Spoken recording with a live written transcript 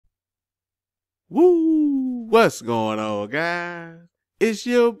Woo! What's going on, guys? It's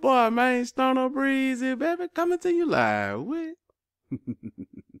your boy, man, Stoner Breezy, baby, coming to you live with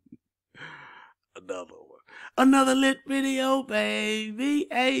another one. Another lit video, baby.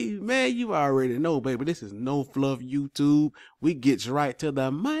 Hey, man, you already know, baby. This is No Fluff YouTube. We get right to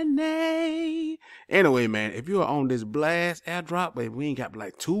the money. Anyway, man, if you're on this blast airdrop, baby, we ain't got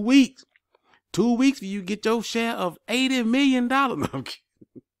like 2 weeks. 2 weeks for you get your share of $80 million. No, I'm kidding.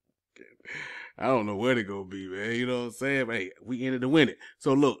 I don't know where they gonna be, man. You know what I'm saying? But hey, we ended to win it.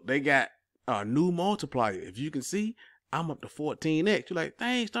 So look, they got a new multiplier. If you can see, I'm up to 14x. You're like,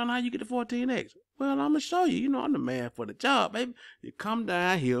 thanks, Don, how you get to 14x? Well, I'm gonna show you. You know, I'm the man for the job, baby. You come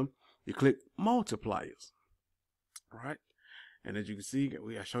down here, you click multipliers. All right. And as you can see,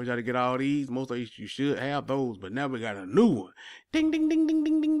 I showed you how to get all these. Most of these you should have those, but now we got a new one. Ding, ding, ding, ding,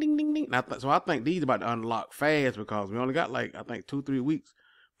 ding, ding, ding, ding, ding. So I think these about to unlock fast because we only got like, I think 2-3 weeks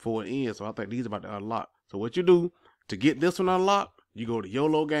for it in. So I think these about to unlock. So what you do to get this one unlocked, you go to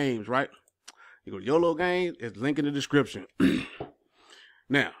YOLO Games, right? You go to YOLO Games. It's linked in the description.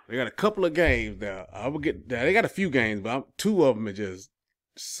 Now, they got a couple of games there. I will get that. They got a few games, but 2 of them are just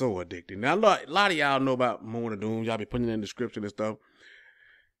so addicting. Now, a lot of y'all know about Moon of Doom. Y'all be putting it in the description and stuff.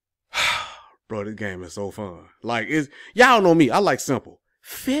 Bro, this game is so fun. Like, y'all know me. I like simple.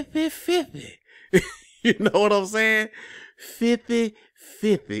 50-50. You know what I'm saying? 50-50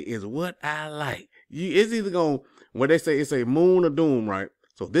 is what I like. It's either going, what they say, it's a Moon of Doom, right?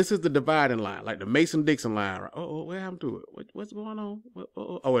 So this is the dividing line, like the Mason-Dixon line, right? Oh, what happened to it? What's going on?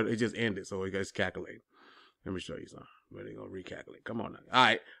 Oh, it just ended, so it gets calculated. Let me show you something. But they're going to recalculate. Come on now. All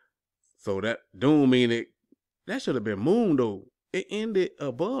right. So that Doom meaning that should have been Moon, though. It ended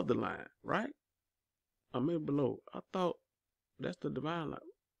above the line, right? I mean below. I thought that's the divine line.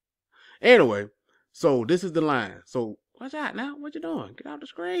 Anyway, so this is the line. So watch out now. What you doing? Get out the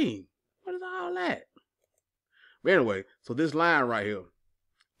screen. What is all that? But anyway, so this line right here.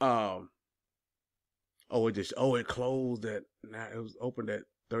 It closed at, now it was opened at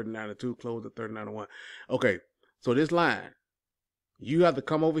 39-2, closed at 39-1. Okay, so this line, you have to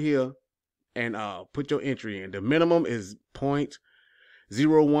come over here and put your entry in. The minimum is 0.01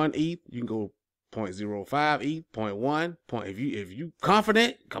 ETH. You can go 0.05 ETH, 0.1. If you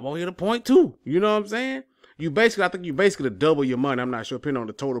confident, come over here to 0.2. You know what I'm saying? I think you basically double your money. I'm not sure, depending on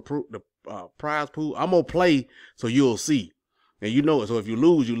the total prize pool. I'm gonna play so you'll see. And you know it. So if you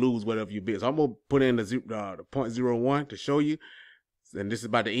lose whatever you bid. So I'm going to put in the 0.01 to show you. And this is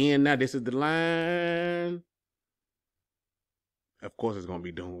about to end now. This is the line. Of course, it's going to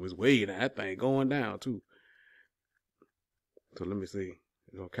be Doom. It's way down. That thing going down, too. So let me see.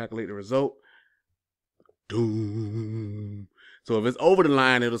 It's going to calculate the result. Doom. So if it's over the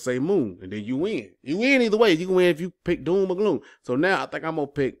line, it'll say Moon. And then you win. You win either way. You can win if you pick Doom or Gloom. So now I think I'm going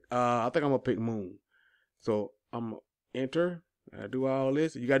to pick Moon. So I'm going to enter. I do all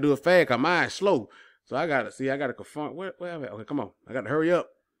this. You gotta do it fast, cause mine's slow. So I gotta confront. Where am I? Okay, come on. I gotta hurry up.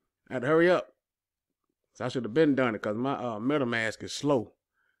 So I should have been done it, cause my MetaMask is slow.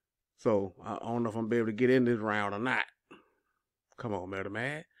 So I don't know if I'm gonna be able to get in this round or not. Come on,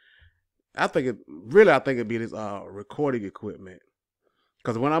 MetaMask. I think it'd be this recording equipment.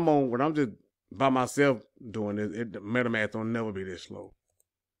 Cause when I'm just by myself doing this, MetaMask don't never be this slow.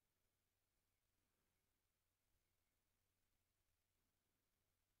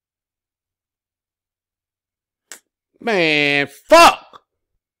 Man, fuck!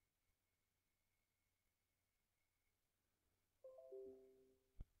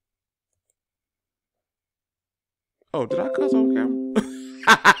 Oh, did I cuss on camera?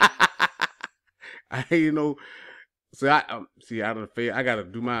 I ain't know. So out of the fair, I gotta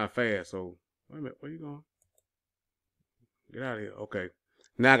do mine fast. So wait a minute, where you going? Get out of here. Okay.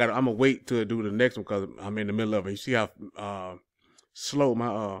 Now I'm gonna wait till I do the next one because I'm in the middle of it. You see how slow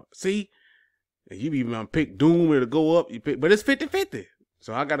my see? And you even pick Doom, it'll go up. But it's 50-50.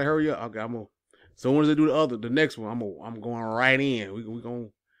 So I gotta hurry up. Okay, as soon as I do the next one, I'm going right in. We gonna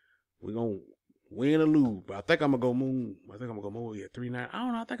win or lose. But I think I'm gonna go Moon. Yeah, 3-9. I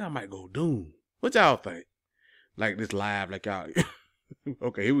don't know. I think I might go Doom. What y'all think? Like this live, like y'all.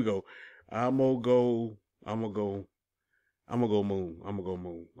 Okay, here we go. I'm gonna go Moon. I'm gonna go Moon. Come on.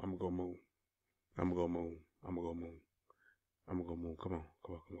 I'm gonna go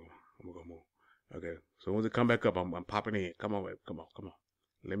Moon. Okay. So once it come back up, I'm popping in. Come on.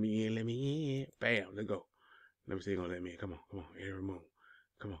 Let me in. Bam. Let's go. Let me see. You're gonna let me in. Come on. Every Moon.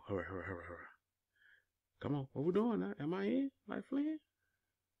 Come on. Hurry. Come on. What we doing now? Am I in? Like Flynn?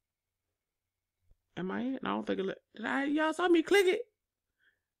 Am I in? I don't think y'all saw me click it.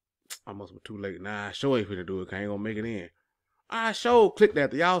 I must be too late. Nah, sure ain't finna do it. I ain't gonna make it in. I sure click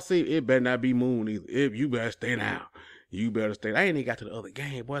that. Y'all see, it better not be Moon either. If you better stay down. You better stay. I ain't even got to the other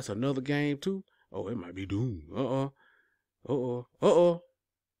game, boy. It's another game too. Oh, it might be Doom. What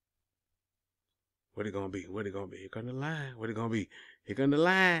it gonna be? What it gonna be? Here come the line. What it gonna be? Here come the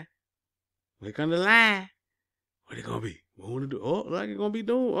line. Here come the line. What it gonna be? Moon to do? Oh, like it gonna be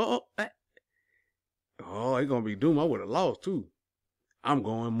Doom. Oh, it gonna be Doom. I would have lost too. I'm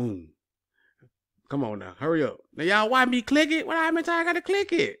going Moon. Come on now, hurry up. Now y'all watch me click it? What how many times I gotta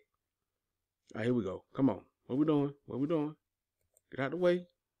click it? All right, here we go. Come on. What we doing? What we doing? Get out the way.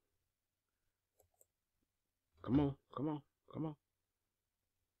 Come on. Come on. Come on.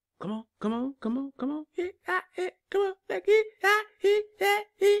 Come on. Come on. Come on. Come on. Come on. Yeah,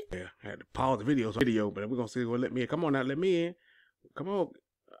 I had to pause the video, but we're gonna see what let me in. Come on now, let me in. Come on.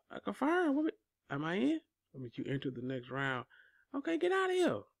 I confirm. Am I in? Let me you enter the next round. Okay, get out of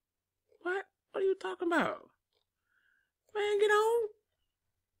here. What? What are you talking about? Man, get on.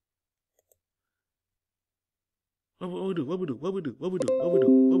 What we do? What we do? What we do? What we do? What we do?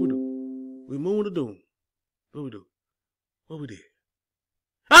 What we do? We Moon to Doom. What we do? What we did?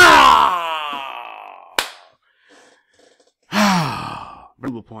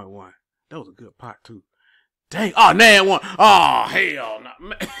 Blue .1. That was a good pot too. Dang. Oh, nan one. Oh, hell no.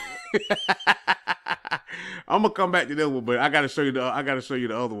 I'm gonna come back to this one, but I gotta show you the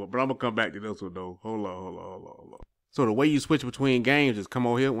other one. But I'm gonna come back to this one though. Hold on. So the way you switch between games is come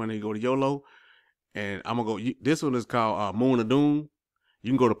over here when you go to YOLO, and I'm gonna go. This one is called Moon of Doom. You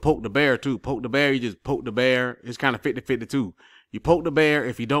can go to Poke the Bear too. Poke the Bear, you just poke the bear. It's kind of 50-50 too. You poke the bear.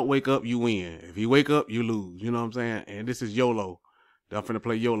 If you don't wake up, you win. If you wake up, you lose. You know what I'm saying? And this is YOLO. I'm finna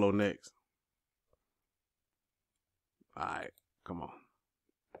play YOLO next. All right, come on.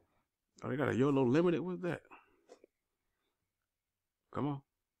 Oh, they got a YOLO limited. What's that? Come on.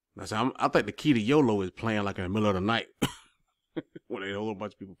 Now, I think the key to YOLO is playing like in the middle of the night when there's a whole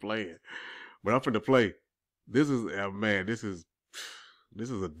bunch of people playing. But I'm finna play. This is man. This is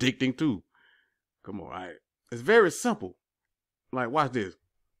addicting too. Come on, all right. It's very simple. Like, watch this.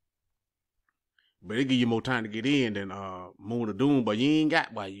 But it give you more time to get in than Moon of Doom, but you ain't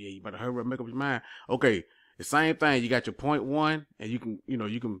got why you better hurry up and make up your mind. Okay, the same thing. You got your .1, and you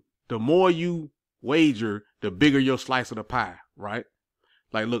can the more you wager, the bigger your slice of the pie, right?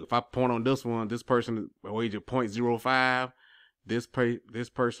 Like, look, if I point on this one, this person wagered .05, this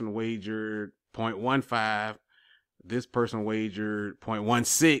person wagered .15, this person wagered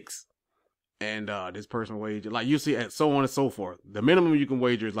 .16, and this person wagered, like, you see, and so on and so forth. The minimum you can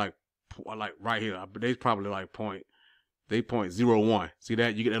wager is like right here. They probably like .01. See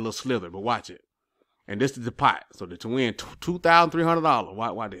that? You get that little slither, but watch it. And this is the pot. So to win $2,300.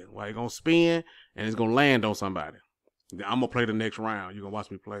 Why this? Why you gonna spin and it's gonna land on somebody? I'm gonna play the next round. You're gonna watch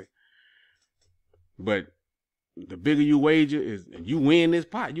me play. But the bigger you wager is, and you win this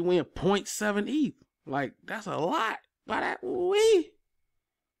pot, you win 0.7 ETH. Like, that's a lot. By that, wee.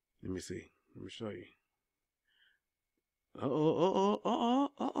 Let me see. Let me show you. Is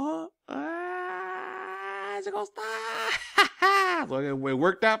it gonna stop? So it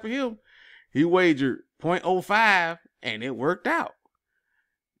worked out for him. He wagered .05 and it worked out.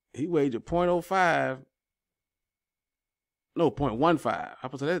 He wagered .05. No,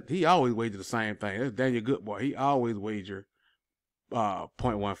 .15. He always wagered the same thing. That's Daniel Goodboy. He always wagered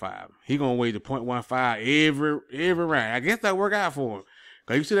 .15. He gonna wager .15 every round. I guess that worked out for him.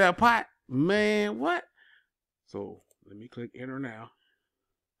 Cause you see that pot? Man, what? So let me click enter now.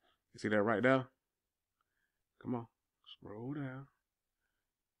 You see that right there? Come on. Scroll down.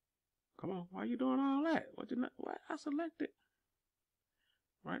 Come on. Why you doing all that? What I selected.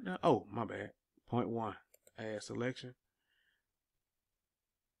 Right now. Oh, my bad. .1. Add selection.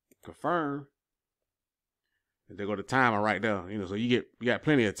 Confirm. And they go to timer right there. You know, so you got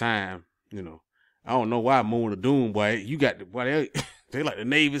plenty of time. You know. I don't know why Moon of Doom, boy. You got they like the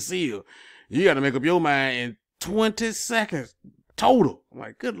Navy SEAL. You got to make up your mind in 20 seconds total. I'm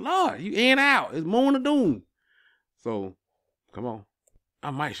like, good Lord, you in out. It's Moon of Doom. So, come on.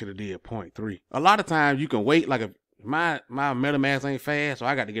 I might should have did .3. A lot of times you can wait, like my MetaMask ain't fast, so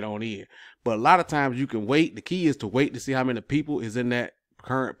I got to get on in. But a lot of times you can wait. The key is to wait to see how many people is in that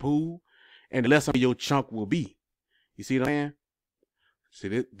current pool, and the less of your chunk will be. You see what I'm saying?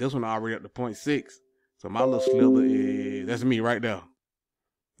 See, this one already up to .6. So my little slither is, that's me right there.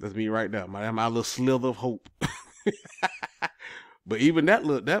 That's me right there. My little slither of hope. But even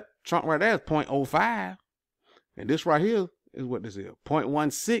that chunk right there is .05. And this right here is what this is,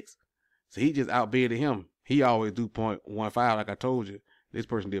 .16. So he just outbidded him. He always do .15, like I told you. This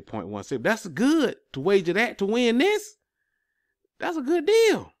person did .16. That's good to wager that to win this. That's a good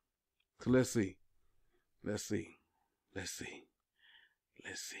deal. So let's see. Let's see.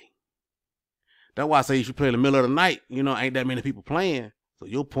 That's why I say you should play in the middle of the night. You know, ain't that many people playing. So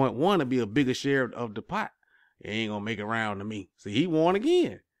your 0.1 will be a bigger share of the pot. It ain't gonna make it round to me. See, he won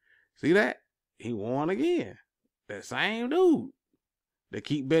again. See that? He won again. That same dude that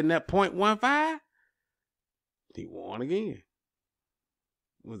keep betting that 0.15, he won again.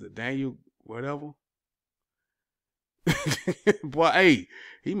 Was it Daniel whatever? Boy, hey,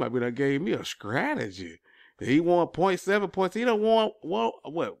 he might be that gave me a strategy. He won 0.7 points. He done won what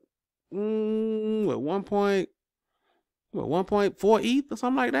 1.4 ETH or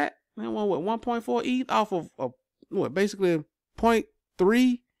something like that. He won what 1.4 ETH off of what basically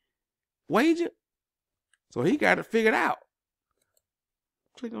 0.3 wager. So he got it figured out.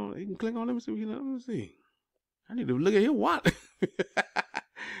 Click on it. You can click on it. Let me see. I need to look at his wallet.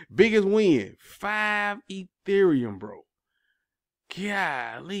 Biggest win, 5 Ethereum, bro.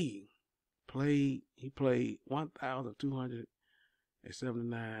 Golly. He played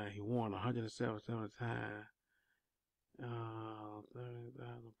 1,279. He won 177 times.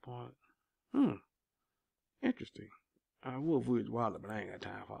 30,000 points. Interesting. I would for his wallet, but I ain't got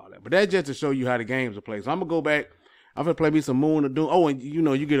time for all that. But that's just to show you how the games are played. So I'm gonna go back. I'm gonna play me some Moon of Doom. Oh, and you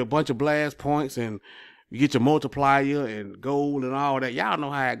know, you get a bunch of blast points and you get your multiplier and gold and all that. Y'all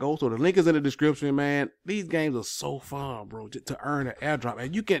know how it goes. So the link is in the description, man. These games are so fun, bro, to earn an airdrop.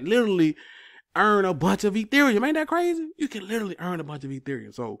 And you can literally earn a bunch of Ethereum. Ain't that crazy? You can literally earn a bunch of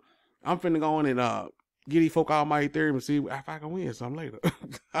Ethereum. So I'm finna go on and get these folk all my Ethereum and see if I can win some later.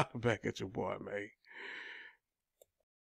 I'm back at your boy, man.